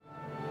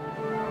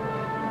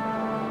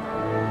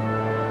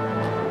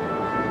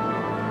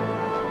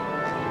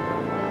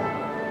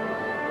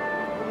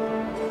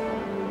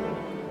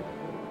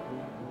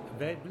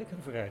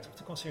blikken vooruit op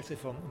de concerten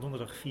van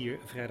donderdag 4,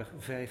 vrijdag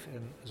 5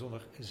 en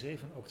zondag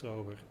 7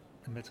 oktober.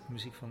 Met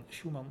muziek van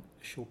Schumann,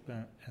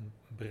 Chopin en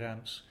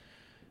Brahms.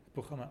 Het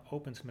programma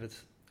opent met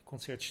het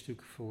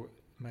concertstuk voor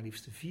maar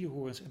liefst 4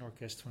 hoorns en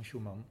orkest van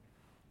Schumann.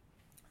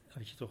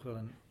 Wat je toch wel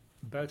een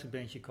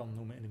buitenbeentje kan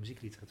noemen in de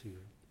muziekliteratuur.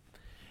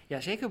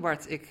 Ja, zeker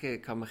Bart.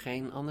 Ik kan me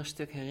geen ander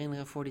stuk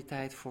herinneren voor die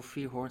tijd voor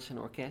 4 hoorns en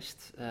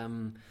orkest.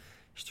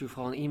 Stuur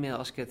vooral een e-mail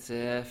als ik het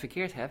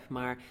verkeerd heb.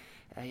 Maar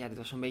dit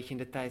was een beetje in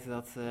de tijd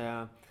dat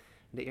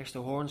de eerste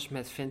hoorns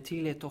met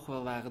ventielen toch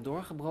wel waren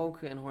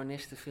doorgebroken. En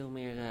hoornisten veel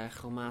meer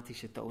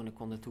chromatische tonen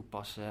konden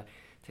toepassen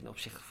ten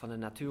opzichte van de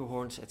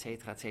natuurhoorns, et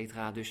cetera, et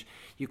cetera. Dus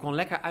je kon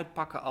lekker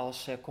uitpakken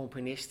als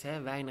componist,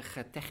 weinig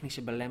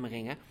technische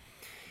belemmeringen.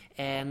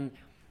 En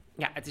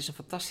ja, het is een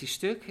fantastisch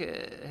stuk.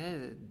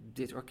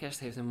 Dit orkest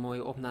heeft een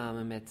mooie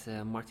opname met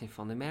Martin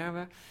van der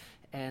Merwe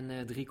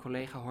en 3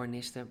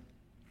 collega-hoornisten.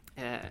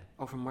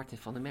 Over Martin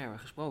van der Merwe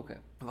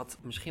gesproken. Wat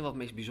misschien wel het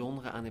meest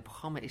bijzondere aan dit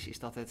programma is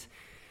dat het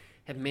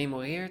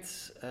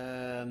memoreert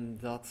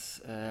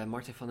dat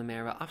Martin van der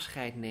Merwe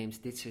afscheid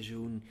neemt dit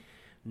seizoen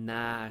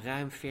na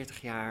ruim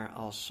 40 jaar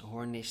als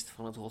hoornist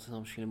van het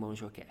Rotterdams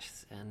Philharmonisch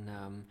Orkest. En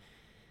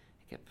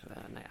ik heb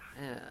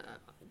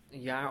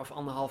een jaar of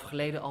 1,5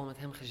 geleden al met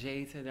hem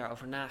gezeten,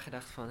 daarover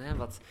nagedacht van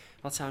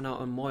wat zou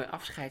nou een mooi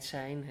afscheid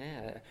zijn?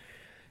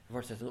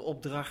 Wordt het een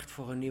opdracht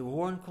voor een nieuw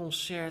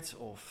hoornconcert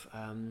of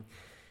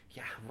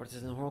wordt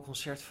het een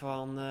hoorconcert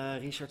van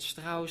Richard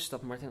Strauss,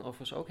 dat Martin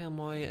overigens ook heel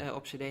mooi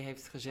op cd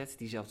heeft gezet,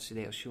 diezelfde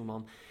cd als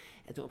Schumann.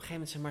 En toen op een gegeven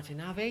moment zei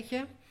Martin, weet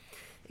je,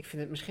 ik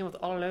vind het misschien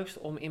wat allerleukst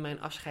om in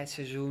mijn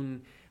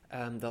afscheidsseizoen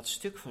dat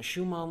stuk van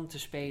Schumann te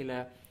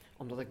spelen,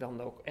 omdat ik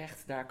dan ook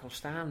echt daar kan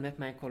staan met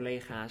mijn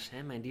collega's,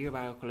 mijn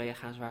dierbare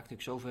collega's, waar ik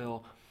natuurlijk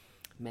zoveel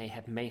mee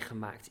heb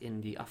meegemaakt in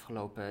die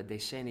afgelopen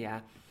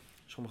decennia.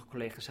 Sommige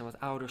collega's zijn wat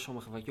ouder,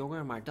 sommige wat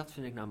jonger, maar dat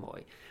vind ik nou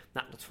mooi.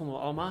 Nou, dat vonden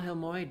we allemaal heel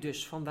mooi,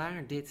 dus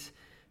vandaar dit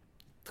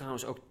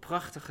trouwens ook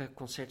prachtige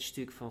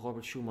concertstuk van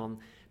Robert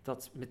Schumann,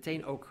 dat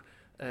meteen ook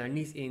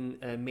niet in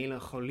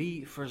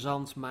melancholie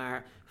verzandt,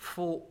 maar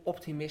vol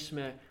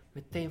optimisme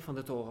meteen van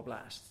de toren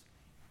blaast.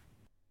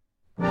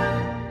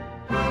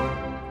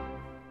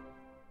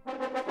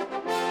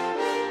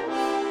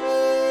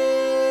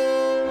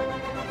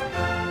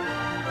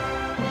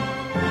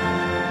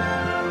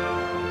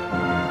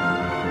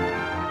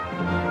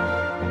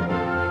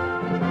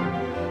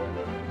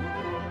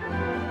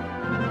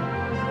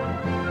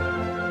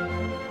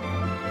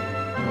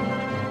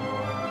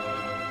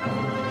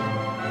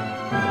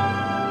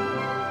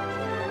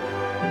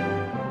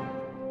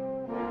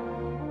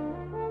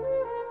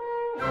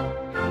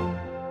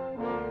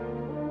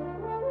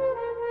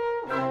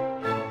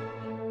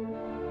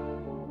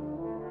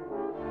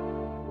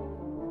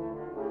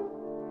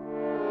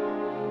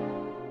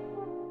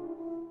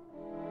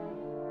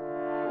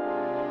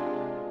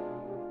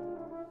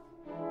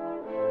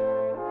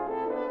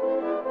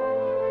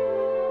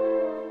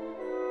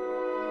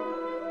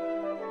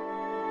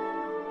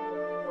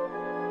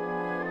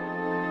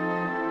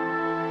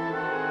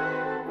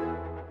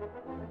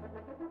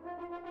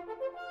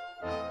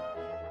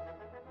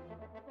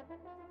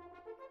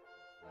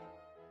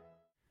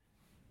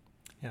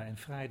 Ja, in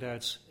vrij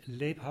Duits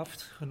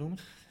lebhaft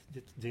genoemd,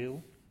 dit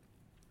deel.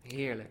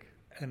 Heerlijk.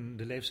 En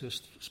de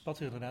levenslust spat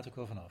er inderdaad ook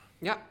wel vanaf.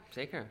 Ja,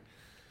 zeker.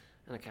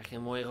 En dan krijg je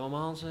een mooie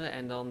romance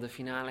en dan de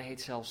finale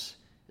heet zelfs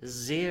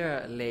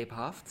zeer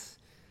lebhaft.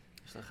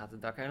 Dus dan gaat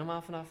het dak er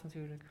helemaal vanaf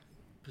natuurlijk.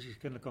 Precies,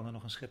 kennelijk kan er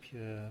nog een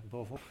schepje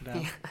bovenop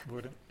gedaan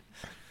worden.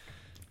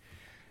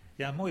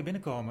 Ja, een mooie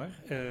binnenkomer.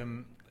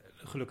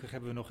 Gelukkig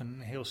hebben we nog een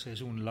heel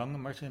seizoen lang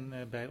Martin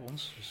bij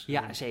ons. Dus,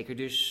 ja, zeker.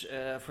 Dus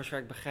voor zover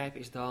ik begrijp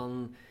is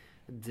dan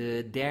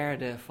de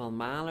derde van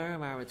Mahler,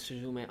 waar we het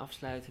seizoen mee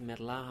afsluiten met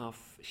Lahav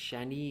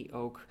Shani,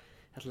 ook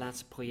het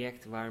laatste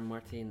project waar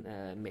Martin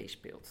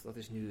meespeelt. Dat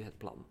is nu het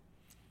plan.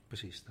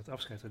 Precies, dat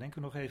afscheid, daar denken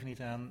we nog even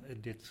niet aan.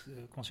 Dit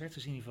concert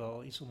is in ieder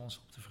geval iets om ons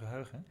op te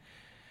verheugen.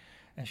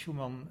 En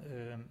Schumann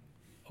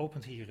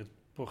opent hier het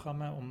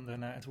programma om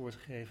daarna het woord te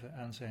geven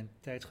aan zijn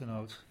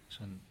tijdgenoot,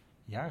 zijn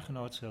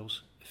jaargenoot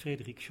zelfs,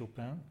 Frédéric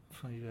Chopin,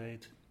 van wie wij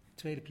het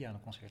tweede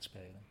pianoconcert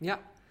spelen.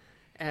 Ja,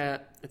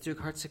 natuurlijk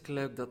hartstikke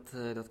leuk dat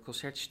dat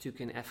concertstuk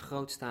in F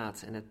groot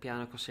staat en het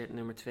pianoconcert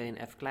nummer 2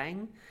 in F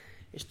klein.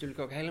 Is natuurlijk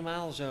ook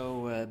helemaal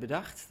zo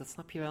bedacht, dat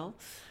snap je wel.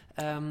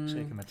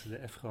 Zeker met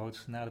de F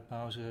groot na de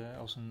pauze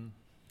als een...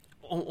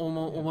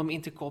 Om hem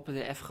in te koppen,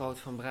 de F groot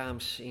van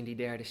Brahms in die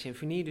derde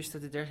symfonie. Dus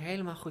daar is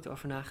helemaal goed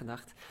over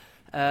nagedacht.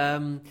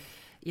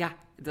 Ja,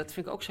 dat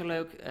vind ik ook zo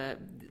leuk.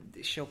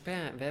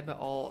 Chopin, we hebben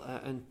al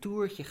een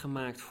toertje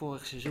gemaakt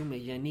vorig seizoen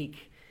met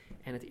Yannick.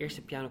 En het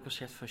eerste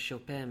pianoconcert van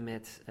Chopin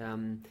met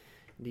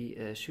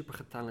die super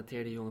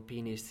getalenteerde jonge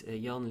pianist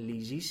Jan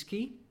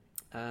Liszewski.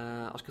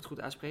 Als ik het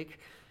goed uitspreek.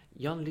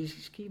 Jan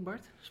Liszewski,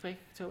 Bart, spreek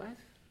ik het zo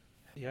uit?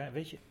 Ja,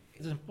 weet je,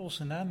 het is een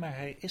Poolse naam, maar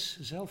hij is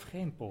zelf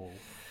geen Pool.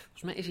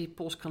 Volgens mij is hij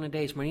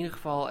Pools-Canadees, maar in ieder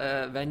geval,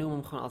 wij noemen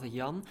hem gewoon altijd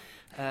Jan.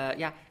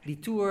 Ja, die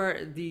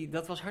tour,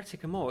 dat was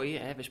hartstikke mooi.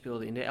 Hè. We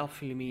speelden in de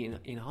Elbphilharmonie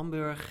in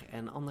Hamburg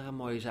en andere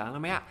mooie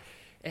zalen. Maar ja,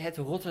 het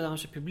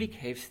Rotterdamse publiek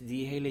heeft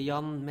die hele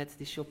Jan met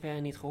die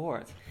Chopin niet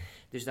gehoord.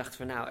 Dus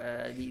dachten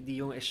we, die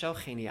jongen is zo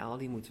geniaal,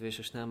 die moeten we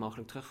zo snel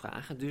mogelijk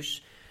terugvragen.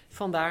 Dus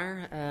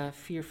vandaar,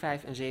 4,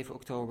 5 en 7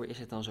 oktober is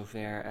het dan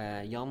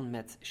zover, Jan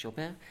met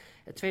Chopin.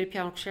 Het tweede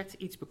pianoconcert,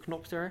 iets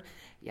beknopter.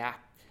 Ja,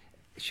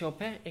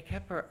 Chopin,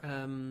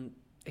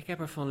 ik heb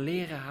er van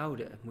leren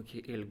houden, moet ik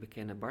je eerlijk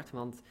bekennen, Bart.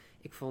 Want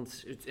ik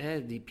vond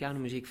die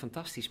pianomuziek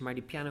fantastisch, maar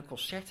die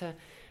pianoconcerten,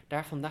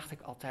 daarvan dacht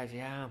ik altijd,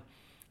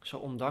 zo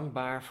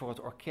ondankbaar voor het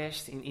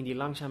orkest. In die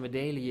langzame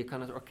delen, je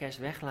kan het orkest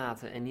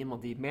weglaten en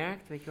niemand die het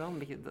merkt, weet je wel. Een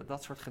beetje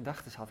dat soort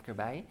gedachten had ik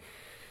erbij.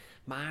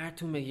 Maar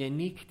toen met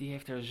Yannick, die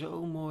heeft er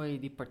zo mooi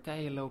die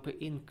partijen lopen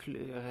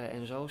inkleuren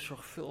en zo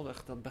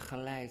zorgvuldig dat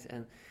begeleid.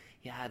 En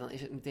ja, dan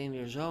is het meteen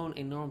weer zo'n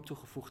enorm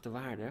toegevoegde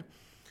waarde.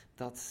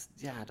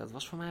 Dat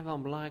was voor mij wel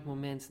een belangrijk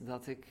moment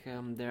dat ik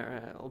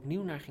er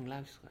opnieuw naar ging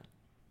luisteren.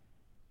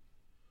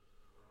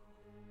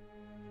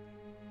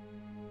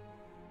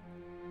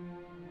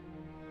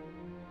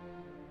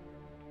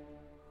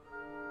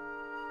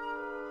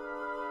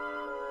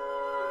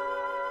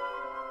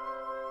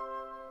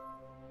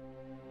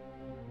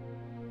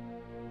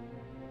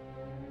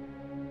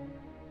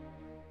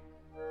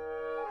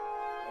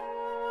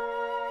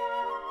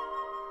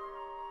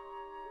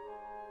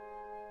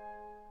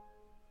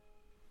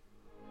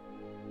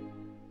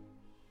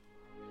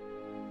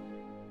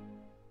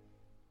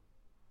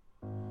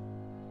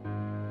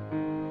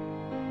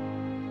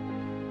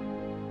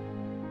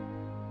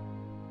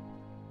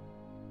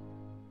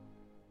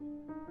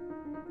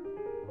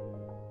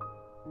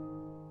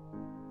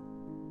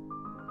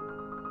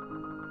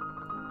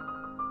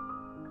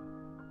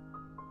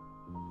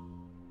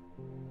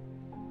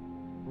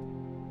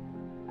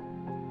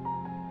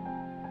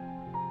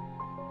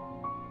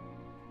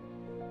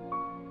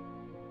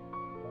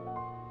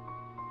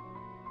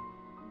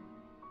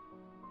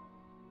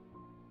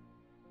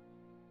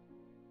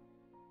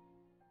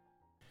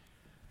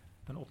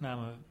 Een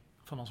opname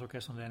van ons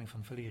orkest onder leiding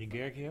van Valery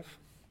Gergiev.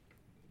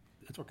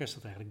 Het orkest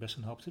had eigenlijk best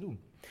een hoop te doen.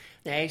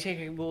 Nee,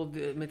 zeker. Ik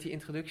bedoel, met die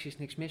introductie is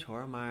niks mis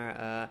hoor.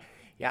 Maar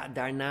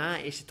daarna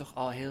is het toch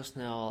al heel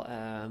snel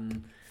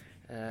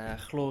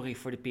glorie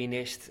voor de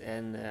pianist.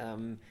 En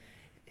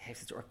heeft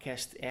het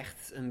orkest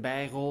echt een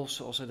bijrol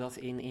zoals we dat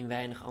in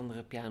weinig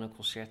andere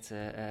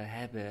pianoconcerten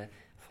hebben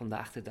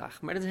vandaag de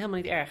dag. Maar dat is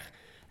helemaal niet erg.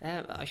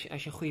 Als je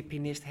een goede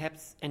pianist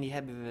hebt, en die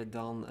hebben we,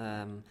 dan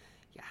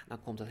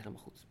komt dat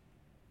helemaal goed.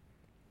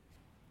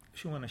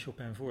 Schumann en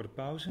Chopin voor de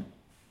pauze.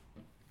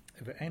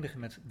 We eindigen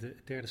met de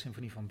derde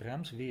symfonie van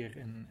Brahms, weer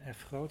in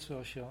F groot,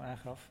 zoals je al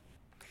aangaf.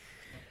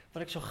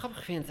 Wat ik zo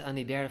grappig vind aan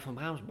die derde van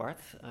Brahms,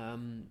 Bart,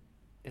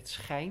 het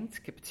schijnt,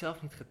 ik heb het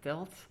zelf niet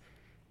geteld,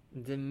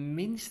 de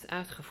minst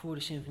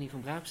uitgevoerde symfonie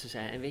van Brahms te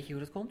zijn. En weet je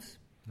hoe dat komt?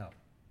 Nou.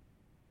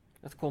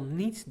 Dat komt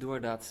niet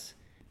door dat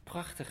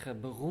prachtige,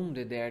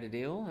 beroemde derde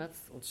deel,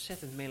 het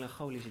ontzettend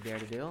melancholische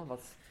derde deel,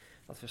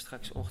 wat we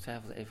straks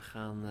ongetwijfeld even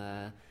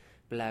gaan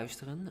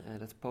beluisteren,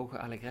 dat Poco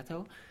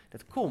Allegretto.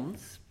 Dat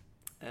komt,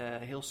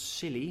 heel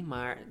silly,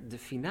 maar de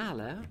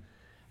finale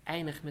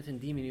eindigt met een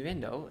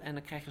diminuendo en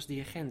dan krijg je als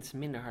dirigent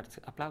minder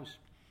hard applaus.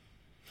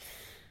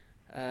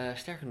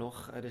 Sterker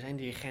nog, er zijn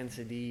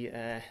dirigenten die,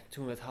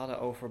 toen we het hadden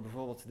over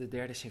bijvoorbeeld de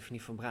derde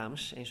symfonie van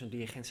Brahms, en zo'n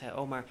dirigent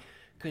zei, maar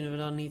kunnen we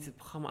dan niet het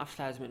programma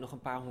afsluiten met nog een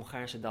paar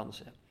Hongaarse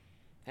dansen?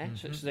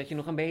 Zodat je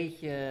nog een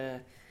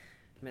beetje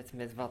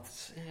met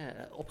wat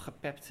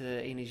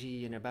opgepepte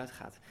energie naar buiten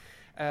gaat.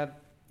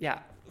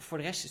 Voor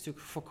de rest is het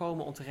natuurlijk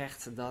volkomen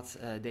onterecht dat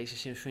deze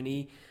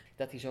symfonie,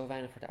 dat die zo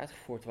weinig wordt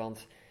uitgevoerd.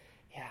 Want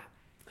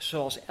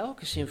zoals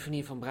elke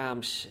symfonie van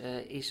Brahms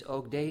is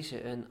ook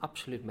deze een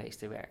absoluut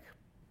meesterwerk.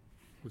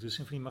 Goed, de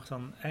symfonie mag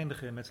dan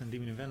eindigen met een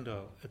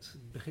diminuendo. Het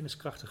begin is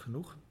krachtig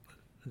genoeg.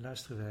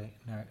 Luisteren wij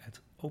naar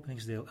het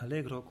openingsdeel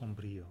Allegro con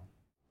brio.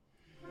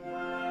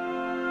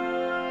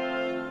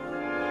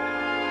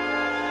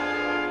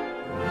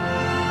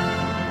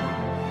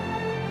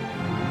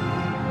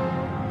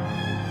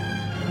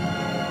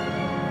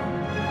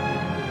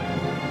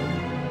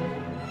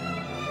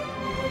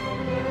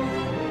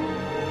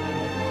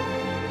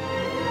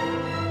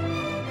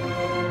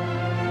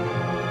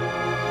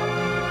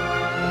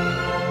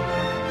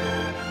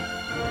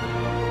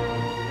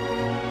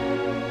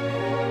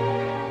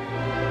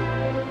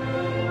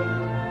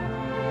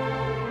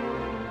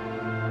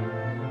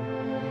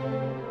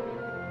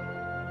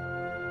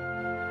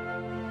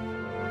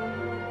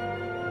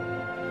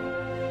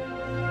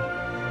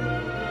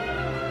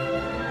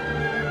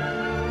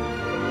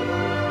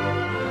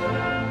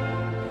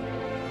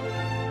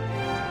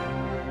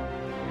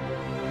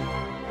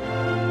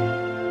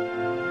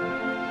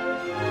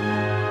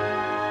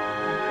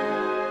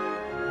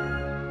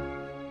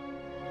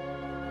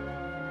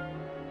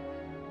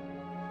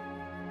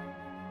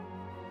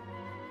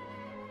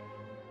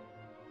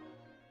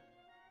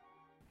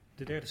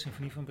 De derde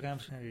symfonie van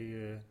Brahms,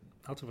 hij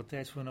had er wat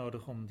tijd voor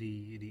nodig om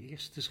die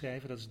eerste te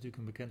schrijven. Dat is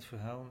natuurlijk een bekend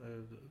verhaal.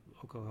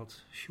 Ook al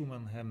had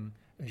Schumann hem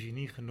een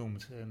genie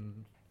genoemd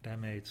en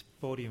daarmee het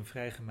podium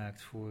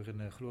vrijgemaakt voor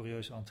een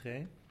glorieuze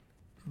entree.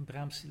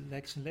 Brahms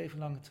lijkt zijn leven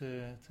lang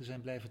te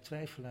zijn blijven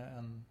twijfelen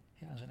aan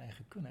zijn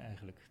eigen kunnen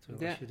eigenlijk.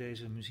 Terwijl als je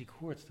deze muziek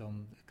hoort,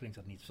 dan klinkt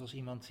dat niet zoals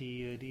iemand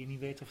die niet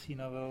weet of hij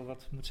nou wel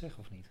wat moet zeggen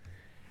of niet.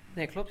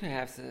 Nee, klopt. Hij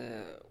heeft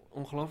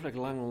ongelooflijk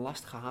lang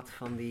last gehad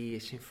van die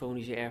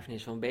symfonische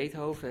erfenis van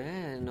Beethoven.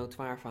 Hè? Een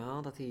notoir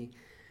verhaal dat hij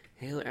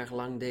heel erg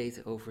lang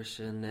deed over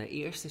zijn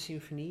eerste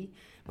symfonie.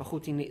 Maar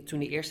goed, toen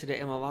die eerste er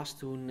eenmaal was,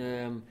 toen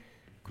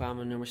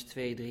kwamen nummers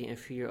 2, 3 en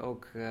 4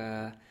 ook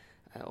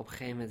op een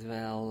gegeven moment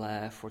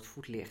wel voor het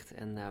voetlicht.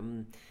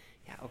 En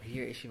ook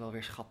hier is hij wel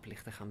weer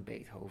schatplichtig aan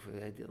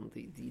Beethoven.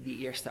 Die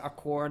eerste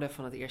akkoorden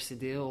van het eerste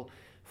deel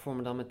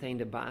vormen dan meteen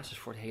de basis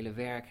voor het hele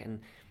werk.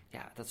 En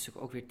ja, dat is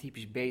natuurlijk ook weer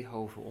typisch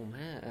Beethoven om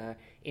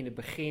in het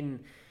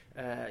begin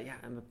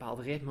een bepaald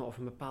ritme of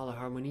een bepaalde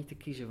harmonie te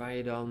kiezen waar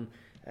je dan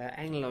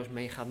eindeloos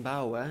mee gaat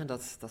bouwen.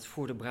 Dat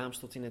voerde Brahms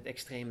tot in het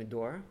extreme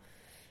door.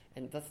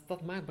 En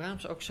dat maakt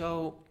Brahms ook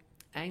zo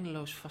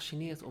eindeloos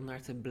fascinerend om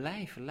naar te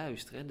blijven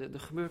luisteren. Er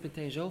gebeurt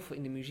meteen zoveel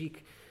in de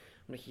muziek,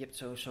 omdat je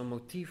hebt zo'n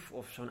motief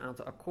of zo'n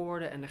aantal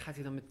akkoorden en daar gaat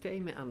hij dan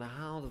meteen mee aan de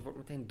haal. Dat wordt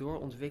meteen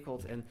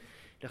doorontwikkeld en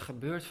er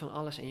gebeurt van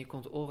alles en je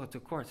komt oren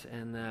tekort.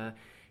 En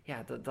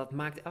dat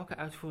maakt elke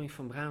uitvoering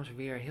van Brahms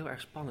weer heel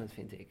erg spannend,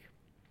 vind ik.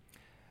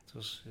 Het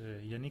was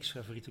Yannick's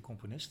favoriete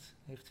componist,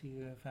 heeft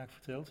hij vaak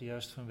verteld.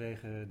 Juist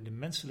vanwege de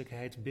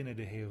menselijkheid binnen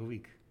de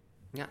heroïek.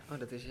 Ja,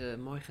 dat is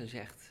mooi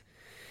gezegd.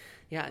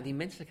 Ja, die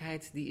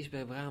menselijkheid die is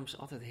bij Brahms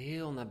altijd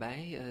heel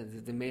nabij.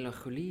 De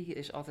melancholie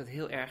is altijd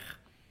heel erg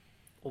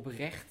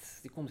oprecht.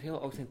 Die komt heel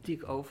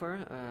authentiek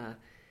over.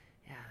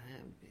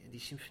 Die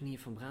symfonie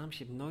van Brahms,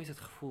 je hebt nooit het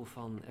gevoel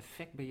van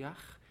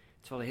effectbejag.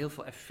 Terwijl er heel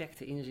veel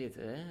effecten in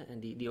zitten en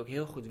die ook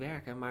heel goed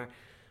werken. Maar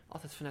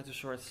altijd vanuit een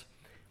soort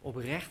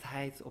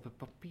oprechtheid op het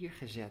papier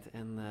gezet.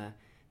 En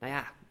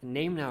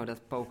neem nou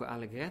dat poco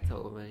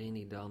allegretto waarin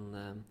hij dan...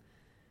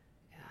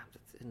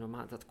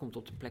 dat komt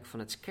op de plek van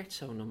het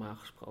scherzo normaal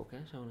gesproken.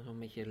 Hè? Zo'n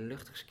beetje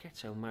luchtig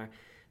scherzo. Maar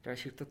daar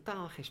is hier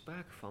totaal geen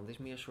sprake van. Het is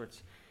meer een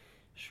soort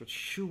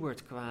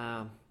Schubert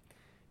qua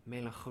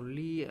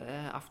melancholie.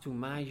 Af en toe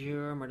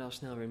majeur, maar dan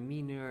snel weer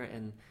mineur.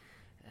 En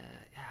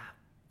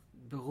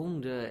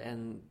beroemde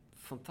en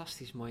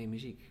fantastisch mooie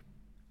muziek.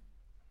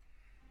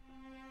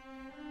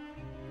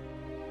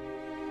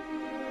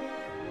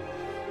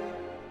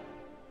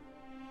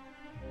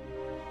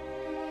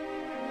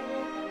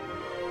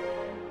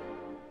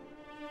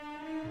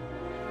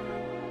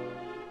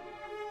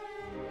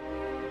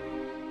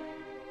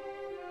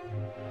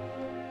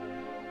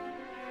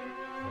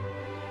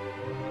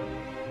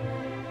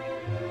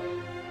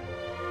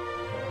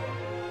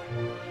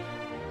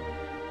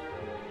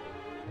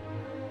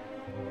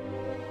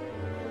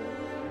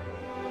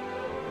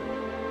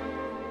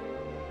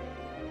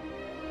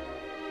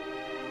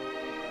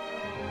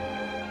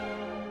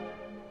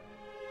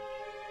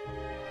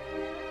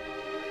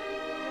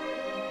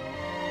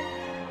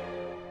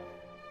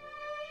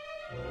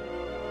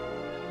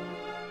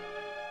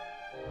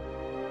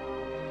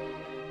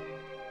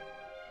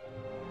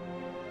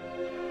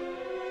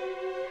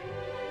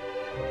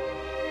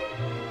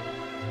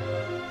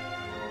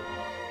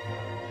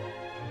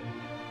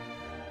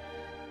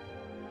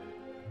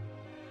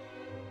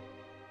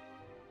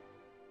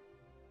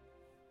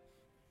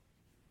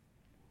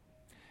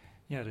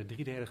 Ja, de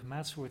driedelige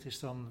maatsoort is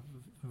dan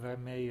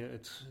waarmee je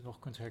het nog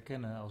kunt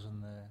herkennen als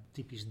een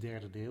typisch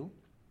derde deel.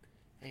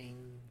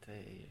 1,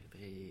 2,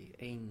 3,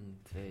 1,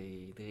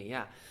 2, 3,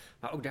 ja.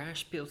 Maar ook daar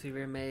speelt hij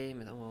weer mee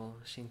met allemaal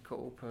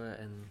syncopen.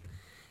 En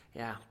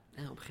op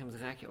een gegeven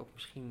moment raak je ook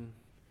misschien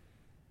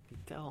die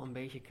tel een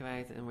beetje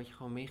kwijt en word je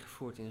gewoon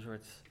meegevoerd in een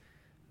soort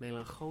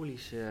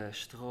melancholische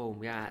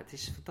stroom. Ja, het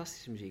is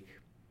fantastische muziek.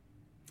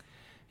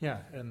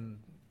 Ja,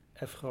 en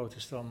F groot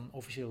is dan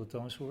officieel de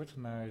toonsoort,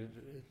 maar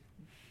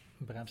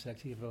Brahms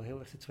lijkt hier wel heel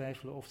erg te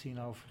twijfelen of hij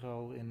nou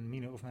vooral in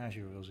minor of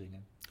majeur wil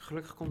zingen.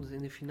 Gelukkig komt het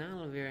in de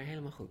finale weer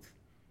helemaal goed.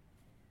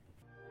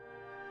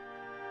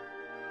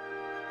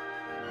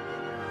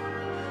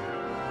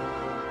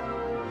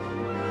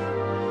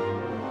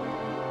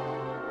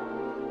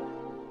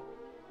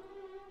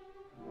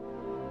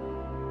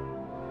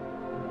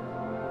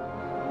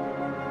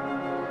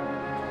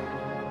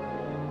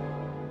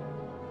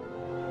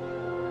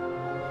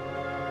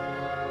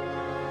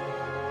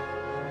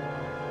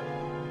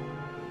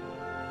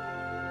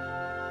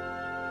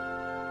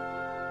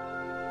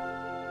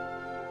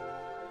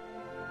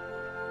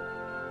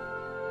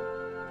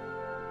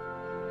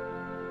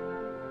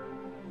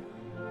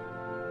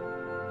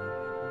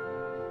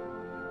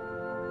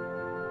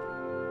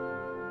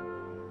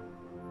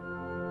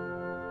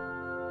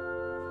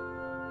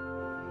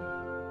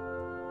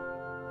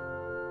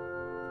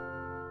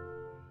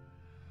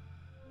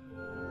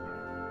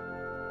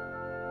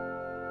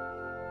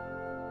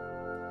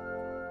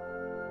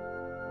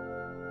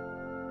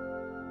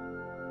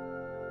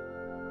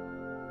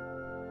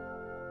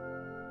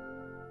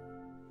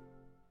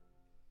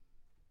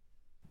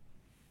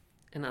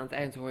 En aan het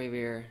eind hoor je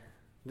weer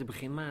de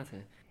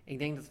beginmaten. Ik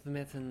denk dat we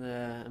met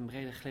een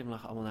brede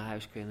glimlach allemaal naar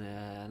huis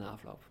kunnen na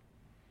afloop.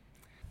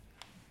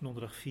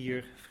 Donderdag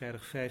 4,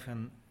 vrijdag 5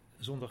 en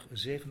zondag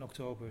 7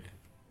 oktober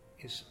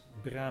is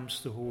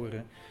Brahms te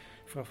horen,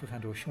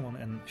 voorafgegaan door Schumann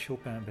en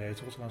Chopin bij het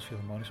Rotterdams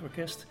Philharmonisch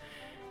Orkest.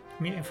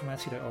 Meer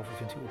informatie daarover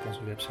vindt u op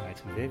onze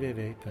website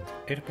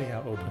www.rpho.nl.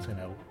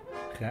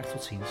 Graag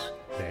tot ziens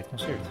bij het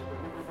concert.